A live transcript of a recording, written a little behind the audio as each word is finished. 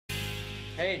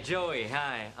Hey, Joey.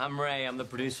 Hi. I'm Ray. I'm the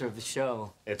producer of the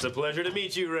show. It's a pleasure to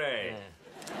meet you, Ray.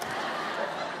 Yeah.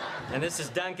 And this is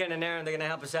Duncan and Aaron. They're going to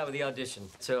help us out with the audition.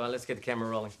 So let's get the camera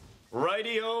rolling.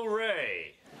 Righty-o,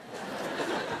 Ray.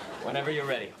 Whenever you're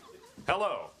ready.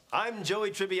 Hello, I'm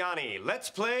Joey Tribbiani. Let's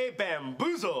play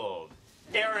Bamboozle.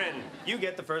 Aaron, you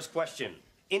get the first question.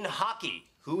 In hockey,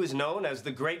 who is known as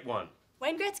the Great One?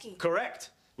 Wayne Gretzky.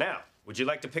 Correct. Now, would you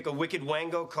like to pick a Wicked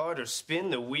Wango card or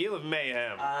spin the Wheel of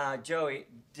Mayhem? Joey,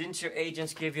 didn't your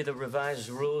agents give you the revised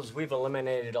rules? We've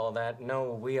eliminated all that.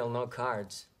 No wheel, no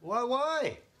cards.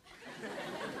 Why?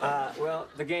 Well,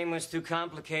 the game was too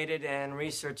complicated and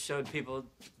research showed people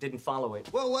didn't follow it.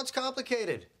 Well, what's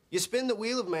complicated? You spin the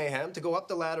Wheel of Mayhem to go up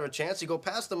the ladder a chance, you go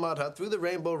past the mud hut, through the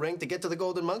rainbow ring to get to the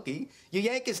golden monkey, you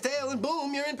yank his tail, and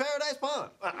boom, you're in Paradise Pond.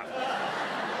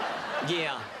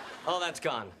 Yeah, all that's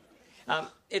gone.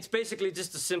 It's basically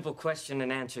just a simple question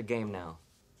and answer game now.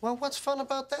 Well, what's fun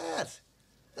about that?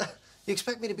 You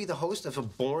expect me to be the host of a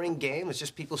boring game that's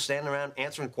just people standing around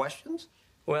answering questions?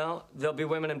 Well, there'll be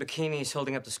women in bikinis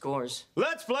holding up the scores.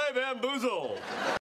 Let's play Bamboozle.